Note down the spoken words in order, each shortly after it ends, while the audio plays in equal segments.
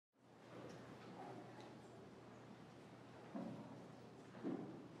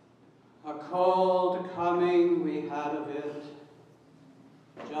cold coming we had of it,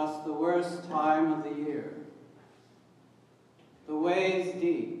 just the worst time of the year. The ways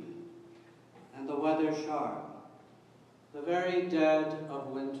deep, and the weather sharp, the very dead of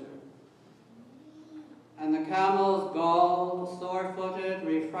winter. And the camels galled, sore-footed,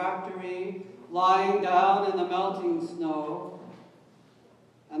 refractory, lying down in the melting snow,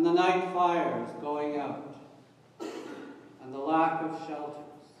 and the night fires going out, and the lack of shelters.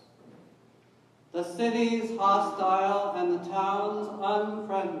 The cities hostile and the towns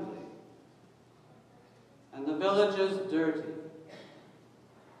unfriendly, and the villages dirty,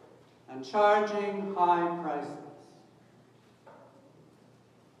 and charging high prices.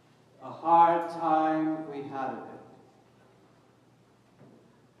 A hard time we had of it.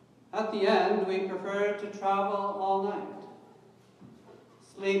 At the end, we preferred to travel all night,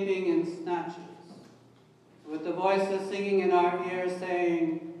 sleeping in snatches, with the voices singing in our ears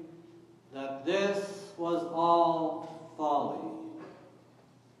saying that this was all folly.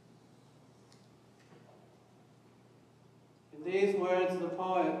 In these words, the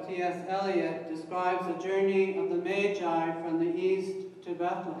poet T.S. Eliot describes the journey of the Magi from the east to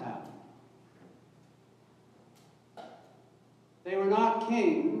Bethlehem. They were not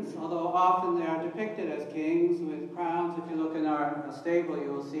kings, although often they are depicted as kings with crowns. If you look in our stable,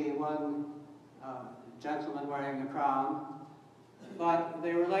 you will see one gentleman wearing a crown. But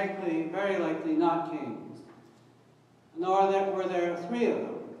they were very likely not kings. Nor were there three of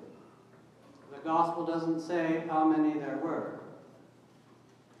them. The gospel doesn't say how many there were.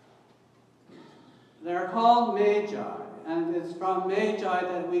 They're called Magi, and it's from Magi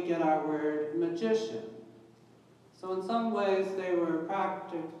that we get our word magician. So in some ways they were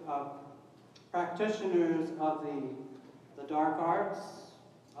practitioners of the dark arts,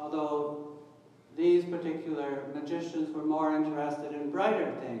 although these particular magicians were more interested in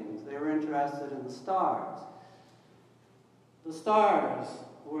brighter things. They were interested in the stars. The stars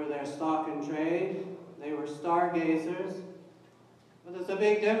were their stock in trade. They were stargazers. But there's a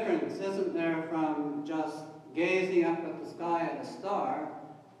big difference, isn't there, from just gazing up at the sky at a star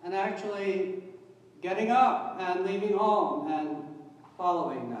and actually getting up and leaving home and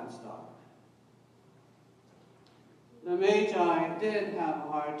following that star. The Magi did have a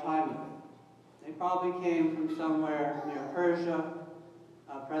hard time of it. They probably came from somewhere near Persia,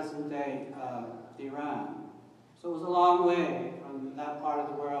 present-day Iran. So it was a long way from that part of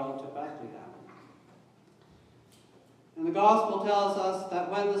the world to Bethlehem. And the Gospel tells us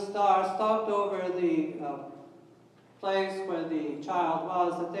that when the star stopped over the place where the child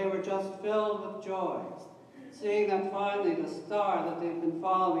was, that they were just filled with joy, seeing that finally the star that they'd been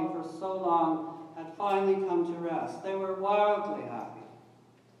following for so long had finally come to rest. They were wildly happy.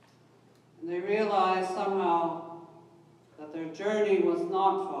 And they realized somehow that their journey was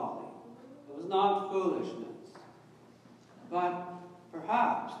not folly. It was not foolishness, but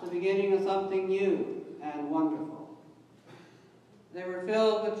perhaps the beginning of something new and wonderful. They were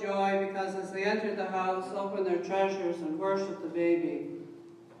filled with joy because as they entered the house, opened their treasures, and worshipped the baby,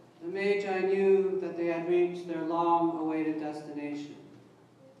 the Magi knew that they had reached their long-awaited destination.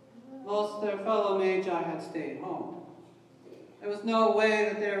 Most of their fellow Magi had stayed home. There was no way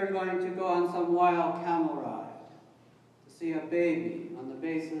that they were going to go on some wild camel ride to see a baby on the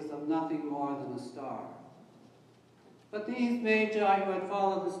basis of nothing more than a star. But these Magi who had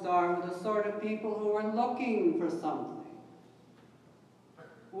followed the star were the sort of people who were looking for something,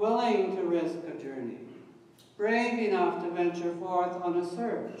 willing to risk a journey, brave enough to venture forth on a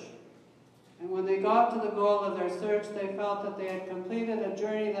search. And when they got to the goal of their search, they felt that they had completed a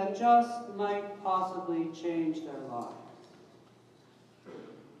journey that just might possibly change their lives.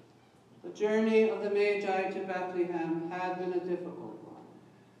 The journey of the Magi to Bethlehem had been a difficult one.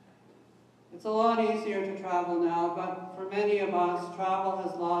 It's a lot easier to travel now, but for many of us, travel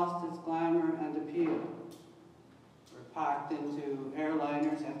has lost its glamour and appeal. Packed into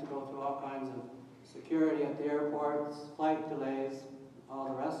airliners, have to go through all kinds of security at the airports, flight delays, all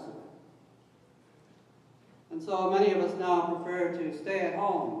the rest of it. And so many of us now prefer to stay at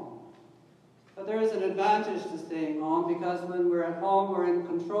home. But there is an advantage to staying home because when we're at home, we're in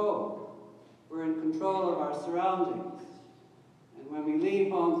control. We're in control of our surroundings. And when we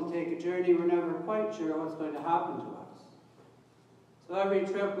leave home to take a journey, we're never quite sure what's going to happen to us. So every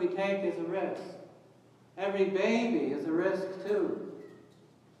trip we take is a risk. Every baby is a risk too.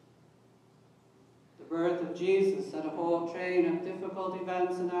 The birth of Jesus set a whole train of difficult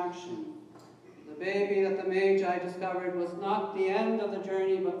events in action. The baby that the Magi discovered was not the end of the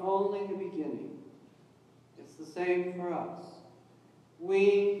journey, but only the beginning. It's the same for us.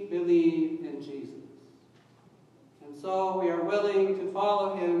 We believe in Jesus. And so we are willing to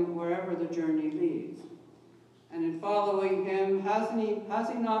follow him wherever the journey leads. And in following him, has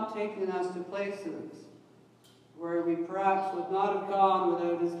he not taken us to places where we perhaps would not have gone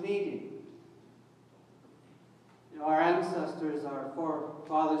without his leading? You know, our ancestors, our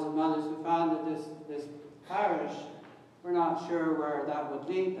forefathers and mothers who founded this parish, were not sure where that would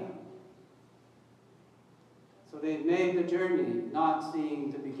lead them. So they made the journey not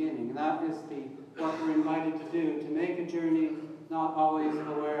seeing the beginning. And that is what we're invited to do, to make a journey not always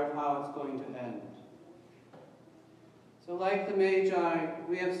aware of how it's going to end. So like the Magi,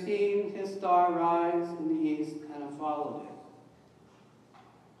 we have seen his star rise in the east and have followed it.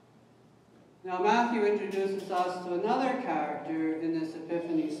 Now Matthew introduces us to another character in this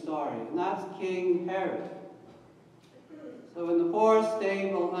Epiphany story, and that's King Herod. So in the poor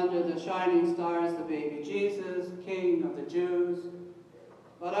stable under the shining star is the baby Jesus, King of the Jews.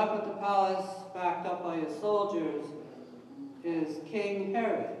 But up at the palace, backed up by his soldiers, is King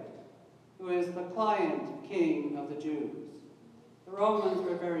Herod, who is the client king of the Jews. The Romans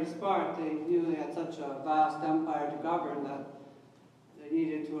were very smart. They knew they had such a vast empire to govern that they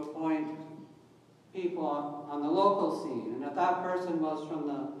needed to appoint people on the local scene. And if that person was from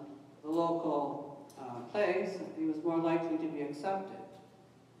the local place, he was more likely to be accepted.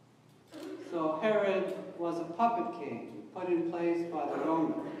 So Herod was a puppet king put in place by the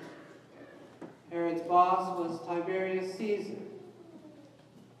Romans. Herod's boss was Tiberius Caesar.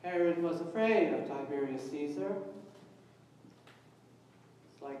 Herod was afraid of Tiberius Caesar.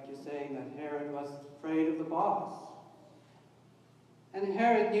 It's like you're saying that Herod was afraid of the boss. And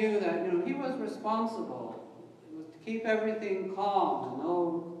Herod knew that, he was responsible. It was to keep everything calm and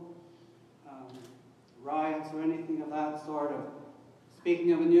no riots or anything of that sort of.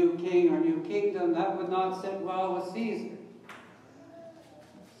 Speaking of a new king or new kingdom, that would not sit well with Caesar.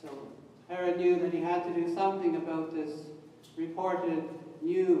 So Herod knew that he had to do something about this reported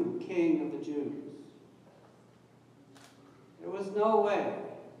new king of the Jews. There was no way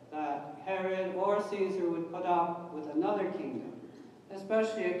that Herod or Caesar would put up with another kingdom,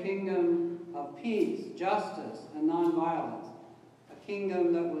 especially a kingdom of peace, justice, and nonviolence, a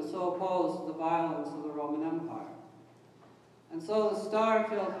kingdom that was so opposed to the violence of the Roman Empire. And so the star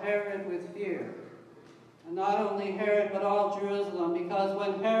filled Herod with fear. And not only Herod, but all Jerusalem, because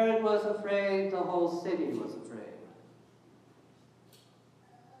when Herod was afraid, the whole city was afraid.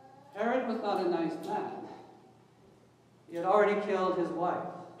 Herod was not a nice man. He had already killed his wife.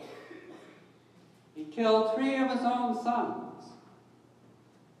 He killed 3 of his own sons.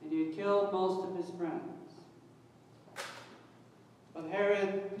 And he had killed most of his friends. But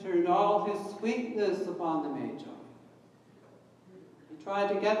Herod turned all his sweetness upon the Magi. He tried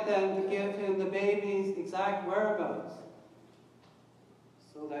to get them to give him the baby's exact whereabouts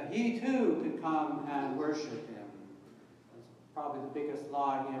so that he too could come and worship him. That's probably the biggest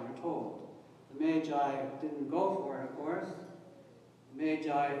lie he ever told. The Magi didn't go for it, of course. The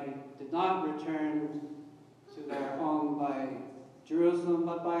Magi did not return to their home by Jerusalem,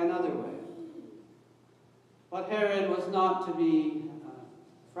 but by another way. But Herod was not to be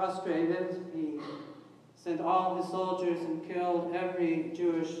frustrated. He sent all his soldiers and killed every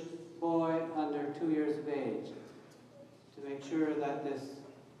Jewish boy under 2 years of age to make sure that this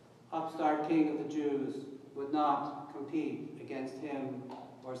upstart king of the Jews would not compete against him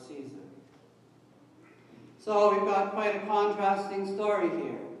or Caesar. So we've got quite a contrasting story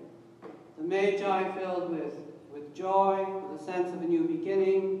here. The Magi filled with joy, with a sense of a new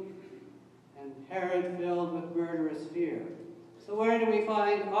beginning, and Herod filled with murderous fear. So where do we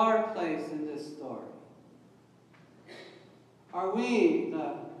find our place in this story? Are we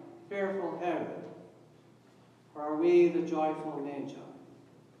the fearful Herod, or are we the joyful Magi?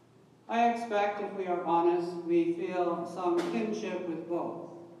 I expect, if we are honest, we feel some kinship with both.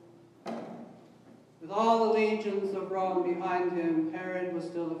 With all the legions of Rome behind him, Herod was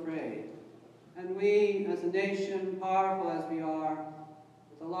still afraid. And we, as a nation, powerful as we are,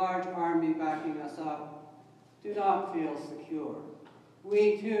 with a large army backing us up, do not feel secure.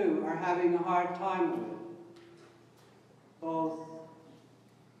 We, too, are having a hard time with it, both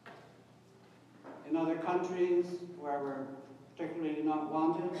in other countries where we're particularly not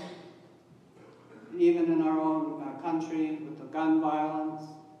wanted, even in our own country with the gun violence,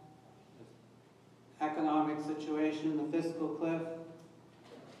 the economic situation, the fiscal cliff.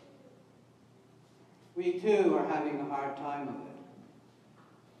 We too are having a hard time of it.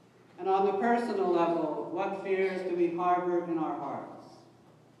 And on the personal level, what fears do we harbor in our hearts?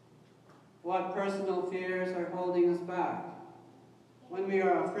 What personal fears are holding us back? When we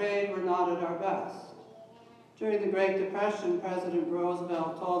are afraid, we're not at our best. During the Great Depression, President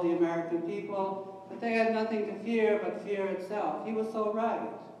Roosevelt told the American people, that they had nothing to fear but fear itself. He was so right.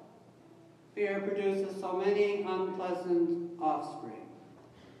 Fear produces so many unpleasant offspring.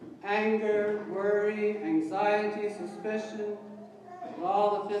 Anger, worry, anxiety, suspicion, and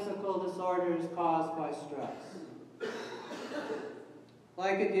all the physical disorders caused by stress.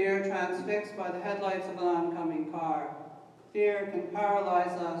 Like a deer transfixed by the headlights of an oncoming car, fear can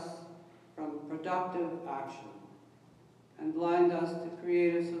paralyze us from productive action and blind us to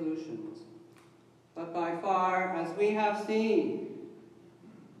creative solutions. But by far, as we have seen,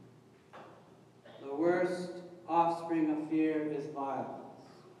 the worst offspring of fear is violence.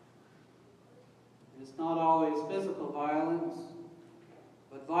 It's not always physical violence,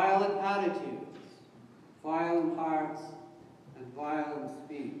 but violent attitudes, violent hearts, and violent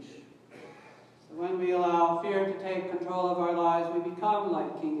speech. So when we allow fear to take control of our lives, we become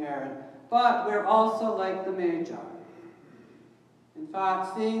like King Herod. But we're also like the Magi. In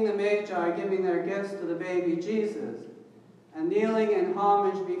fact, seeing the Magi giving their gifts to the baby Jesus and kneeling in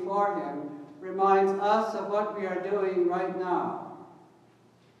homage before him reminds us of what we are doing right now,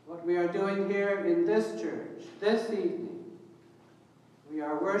 what we are doing here in this church, this evening. We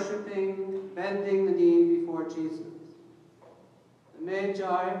are worshiping, bending the knee before Jesus. The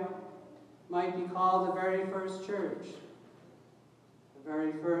Magi might be called the very first church, the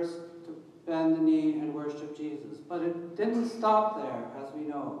very first to bend the knee and worship Jesus. But it didn't stop there, as we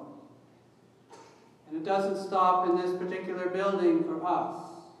know. And it doesn't stop in this particular building for us.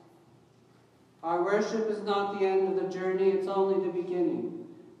 Our worship is not the end of the journey, it's only the beginning.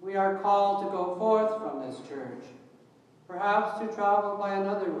 We are called to go forth from this church, perhaps to travel by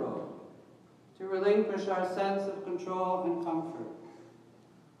another road, to relinquish our sense of control and comfort,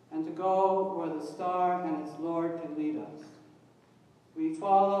 and to go where the star and its Lord can lead us. We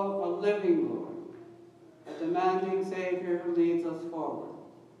follow a living Lord, a demanding Savior who leads us forward.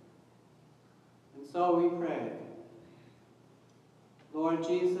 And so we pray, Lord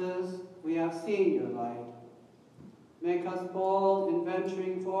Jesus, we have seen your light. Make us bold in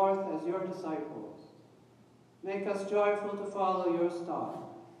venturing forth as your disciples. Make us joyful to follow your star,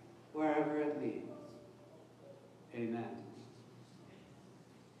 wherever it leads. Amen.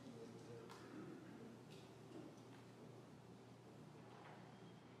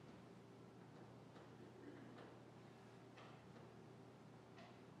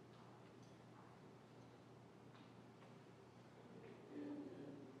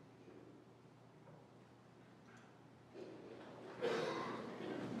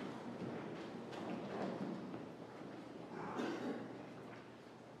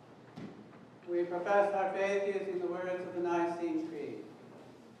 We profess our faith using the words of the Nicene Creed.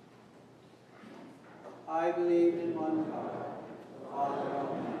 I believe in one God, the Father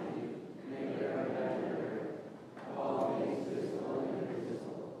Almighty, maker of heaven and earth, of all things visible and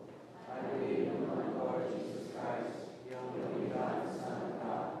invisible. I believe in one Lord Jesus Christ, the only begotten Son of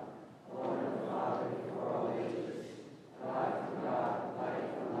God, born of the Father before all ages, God from God, light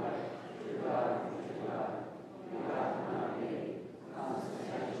from light, true God from true God, begotten, not made,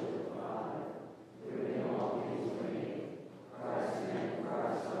 consubstantial with the Father. Through him all things were made. Christ man for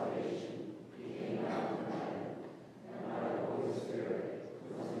our salvation, he came down from heaven, and by the Holy Spirit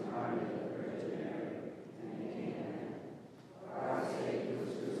was incarnate of the Virgin Mary, and became man. For our sake he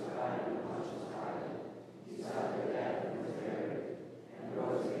was crucified under Pontius Pilate. He suffered death and was buried, and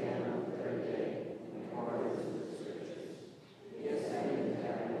rose again on the third day, in accordance with the Scriptures. He ascended into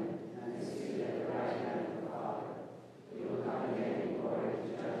heaven, and is seated at the right hand of the Father. He will come again in glory to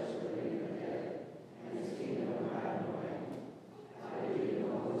judge the living and the dead, and his kingdom will have no end. I believe in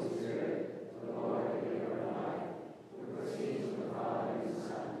the Holy Spirit, the Lord, the giver of life, who proceeds from the Father and the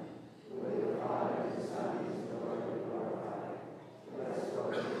Son, who with the Father and the Son is the Lord glorified, who has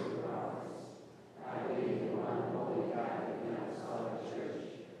spoken through the prophets. I believe in one holy Catholic and Apostolic Church.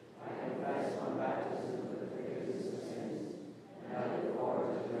 I confess one baptism for the forgiveness of sins, and I look forward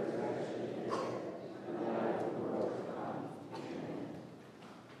to the resurrection of the dead and the life of the world to come. Amen.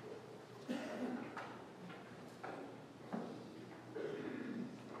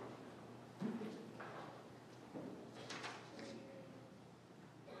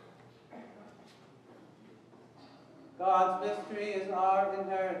 God's mystery is our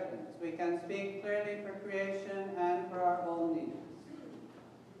inheritance. We can speak clearly for creation and for our own needs.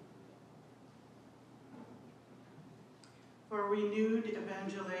 For renewed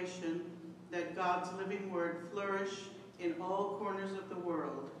evangelization, that God's living word flourish in all corners of the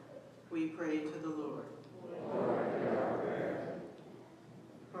world, we pray to the Lord. Lord, hear our prayer.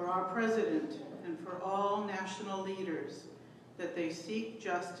 For our president and for all national leaders, that they seek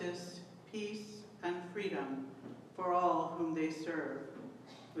justice, peace, and freedom for all whom they serve,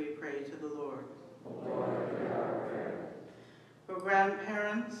 we pray to the Lord. Lord, hear our prayer. For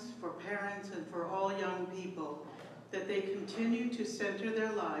grandparents, for parents, and for all young people, that they continue to center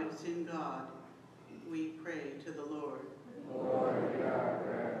their lives in God, we pray to the Lord. Lord, hear our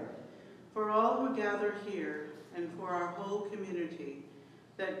prayer. For all who gather here, and for our whole community,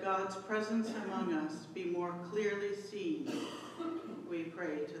 that God's presence among us be more clearly seen, we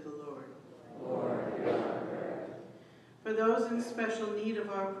pray to the Lord. Lord, hear our prayer. For those in special need of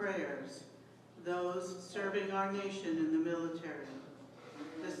our prayers, those serving our nation in the military,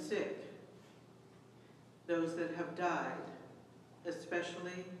 the sick, those that have died,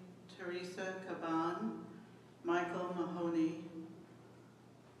 especially Teresa Caban, Michael Mahoney,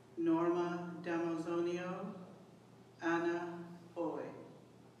 Norma Damozonio, Anna Hoy.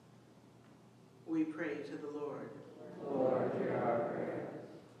 We pray to the Lord. Lord, hear our prayer.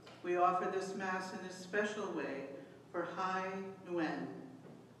 We offer this Mass in a special way for Hai Nguyen.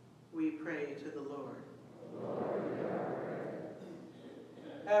 We pray to the Lord. Lord, hear our prayer.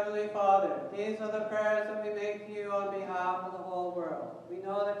 Heavenly Father, these are the prayers that we make to you on behalf of the whole world. We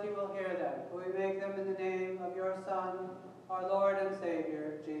know that you will hear them, for we make them in the name of your Son, our Lord and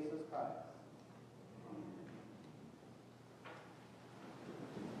Savior, Jesus Christ.